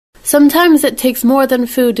Sometimes it takes more than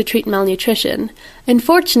food to treat malnutrition, and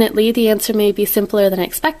fortunately the answer may be simpler than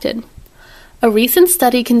expected. A recent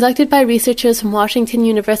study conducted by researchers from Washington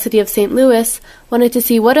University of St. Louis wanted to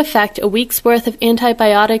see what effect a week's worth of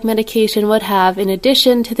antibiotic medication would have in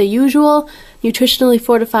addition to the usual nutritionally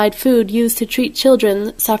fortified food used to treat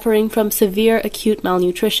children suffering from severe acute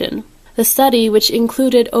malnutrition. The study, which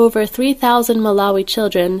included over 3,000 Malawi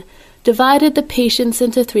children, divided the patients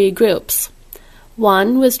into 3 groups.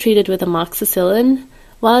 One was treated with amoxicillin,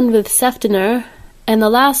 one with ceftonur, and the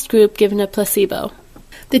last group given a placebo.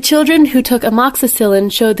 The children who took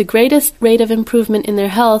amoxicillin showed the greatest rate of improvement in their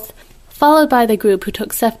health, followed by the group who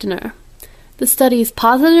took ceftonur. The study's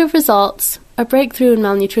positive results, a breakthrough in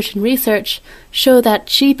malnutrition research, show that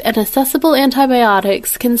cheap and accessible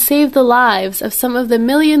antibiotics can save the lives of some of the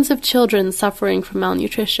millions of children suffering from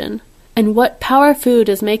malnutrition. And what power food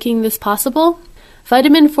is making this possible?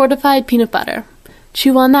 Vitamin-fortified peanut butter.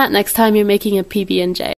 Chew on that next time you're making a PB&J.